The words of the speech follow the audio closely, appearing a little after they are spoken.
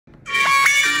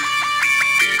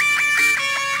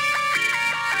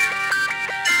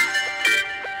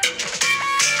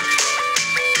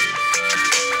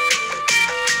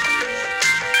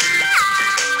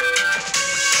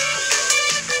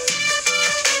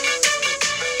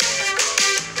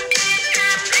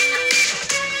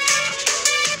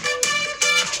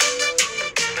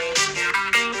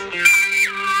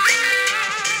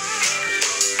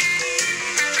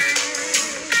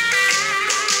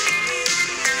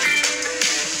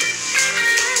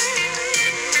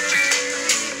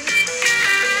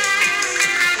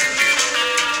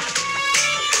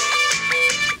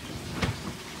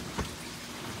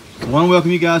I want to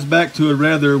welcome you guys back to a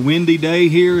rather windy day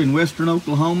here in western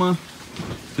Oklahoma.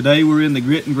 Today we're in the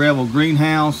grit and gravel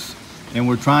greenhouse and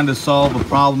we're trying to solve a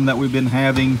problem that we've been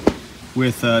having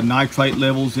with nitrate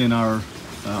levels in our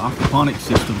aquaponics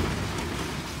system.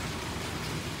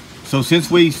 So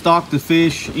since we stocked the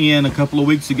fish in a couple of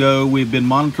weeks ago, we've been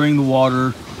monitoring the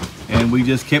water and we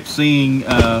just kept seeing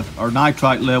our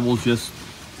nitrite levels just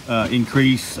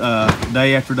increase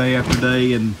day after day after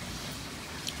day, and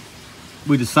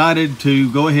we decided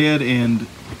to go ahead and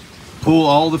pull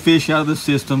all the fish out of the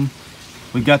system.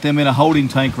 We've got them in a holding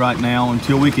tank right now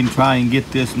until we can try and get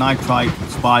this nitrite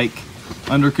spike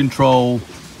under control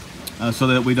so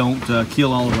that we don't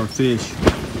kill all of our fish.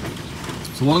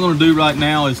 So what I'm going to do right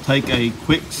now is take a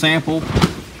quick sample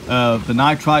of the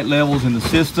nitrite levels in the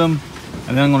system,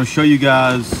 and then I'm going to show you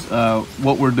guys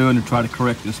what we're doing to try to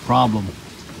correct this problem.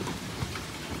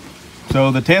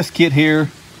 So the test kit here,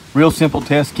 real simple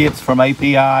test kits from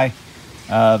API.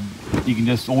 You can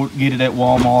just get it at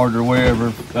Walmart or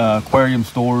wherever, aquarium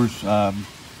stores,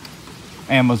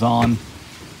 Amazon.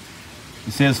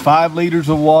 It says 5 liters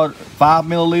of water, 5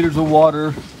 milliliters of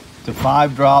water to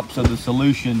 5 drops of the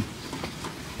solution.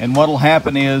 And what'll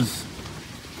happen is,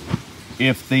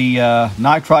 if the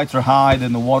nitrites are high,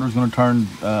 then the water is going to turn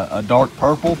a dark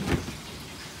purple.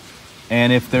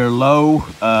 And if they're low,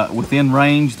 within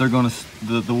range, they're going to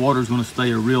the water is going to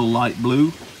stay a real light blue.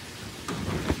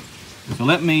 So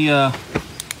let me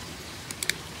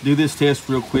do this test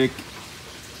real quick,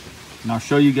 and I'll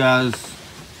show you guys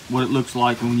what it looks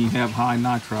like when you have high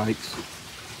nitrites.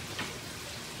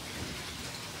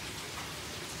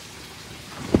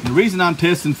 The reason I'm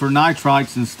testing for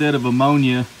nitrites instead of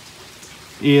ammonia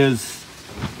is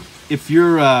if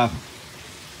your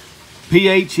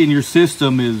pH in your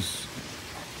system is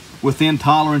within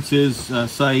tolerances,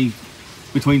 say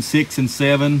between 6 and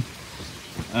 7,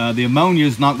 the ammonia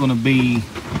is not going to be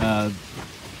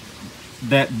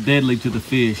that deadly to the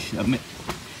fish,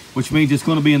 which means it's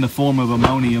going to be in the form of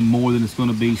ammonium more than it's going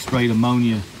to be straight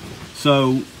ammonia.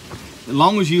 So as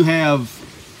long as you have,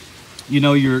 you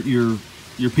know, your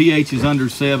pH is under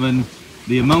 7,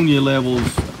 the ammonia levels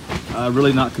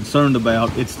really not concerned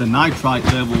about. It's the nitrite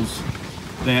levels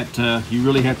that you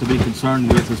really have to be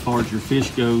concerned with as far as your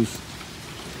fish goes.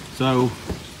 So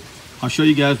I'll show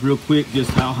you guys real quick just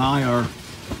how high our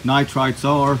nitrites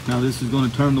are. Now this is going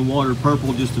to turn the water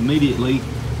purple just immediately.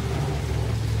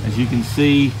 As you can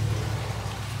see,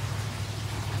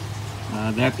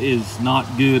 that is not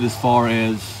good as far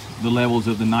as the levels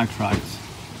of the nitrites.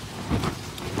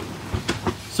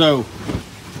 So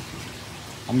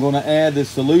I'm going to add this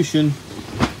solution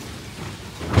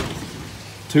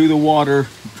to the water,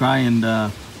 try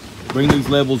and bring these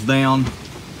levels down.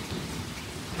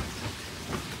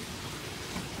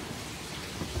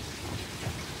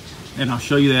 And I'll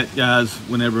show you that, guys,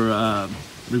 whenever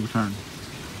we return.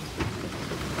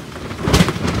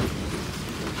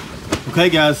 Okay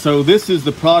guys, so this is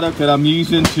the product that I'm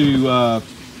using to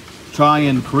try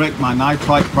and correct my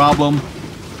nitrite problem.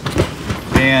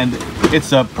 And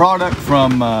it's a product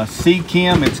from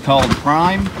Seachem. It's called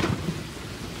Prime.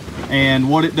 And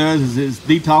what it does is it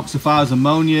detoxifies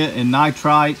ammonia and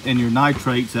nitrite and your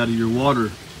nitrates out of your water.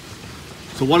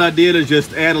 So what I did is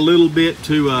just add a little bit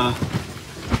to a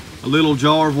little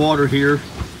jar of water here,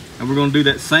 and we're going to do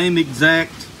that same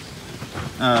exact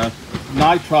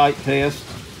nitrite test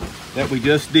that we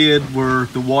just did, where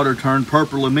the water turned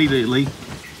purple immediately,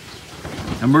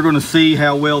 and we're going to see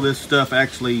how well this stuff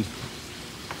actually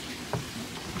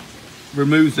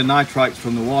removes the nitrites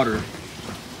from the water.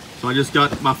 So I just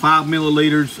got my 5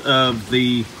 milliliters of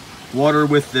the water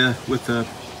with the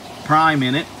Prime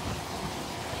in it.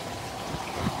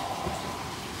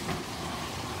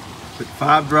 Put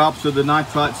 5 drops of the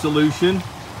nitrite solution.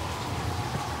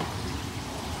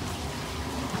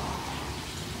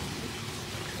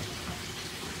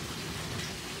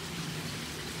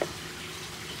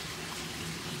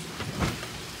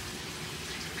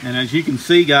 And as you can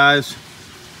see, guys,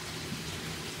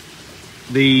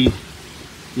 the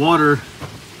water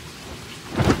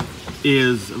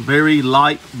is very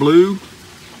light blue,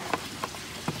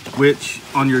 which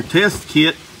on your test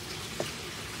kit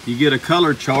you get a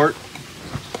color chart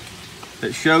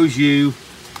that shows you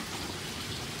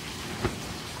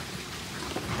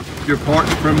your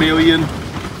parts per million.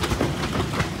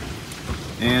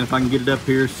 And if I can get it up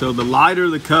here, so the lighter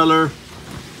the color,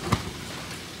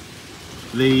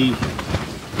 the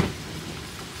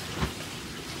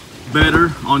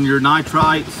better on your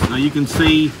nitrites. Now you can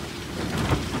see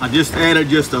I just added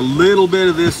just a little bit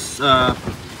of this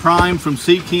Prime from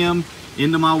Seachem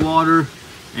into my water,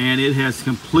 and it has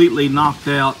completely knocked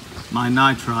out my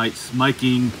nitrites,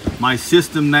 making my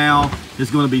system now is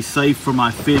going to be safe for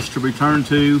my fish to return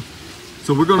to.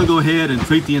 So we're going to go ahead and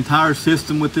treat the entire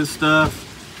system with this stuff.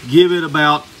 Give it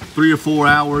about 3 or 4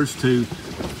 hours to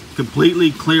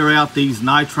completely clear out these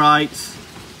nitrites,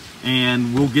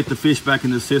 and we'll get the fish back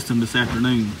in the system this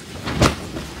afternoon.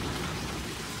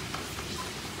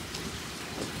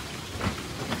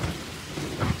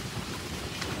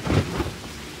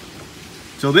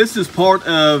 So this is part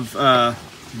of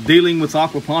dealing with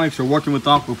aquaponics or working with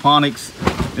aquaponics.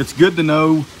 It's good to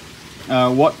know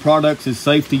what products is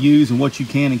safe to use and what you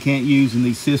can and can't use in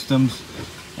these systems.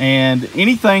 And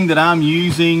anything that I'm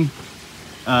using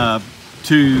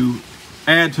to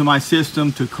add to my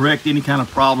system to correct any kind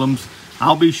of problems,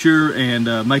 I'll be sure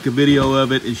and make a video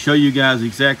of it and show you guys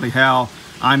exactly how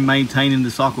I'm maintaining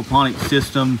this aquaponic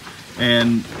system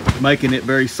and making it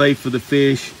very safe for the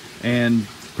fish and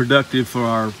productive for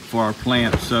our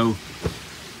plants. So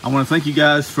I want to thank you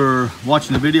guys for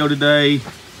watching the video today,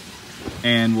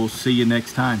 and we'll see you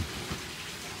next time.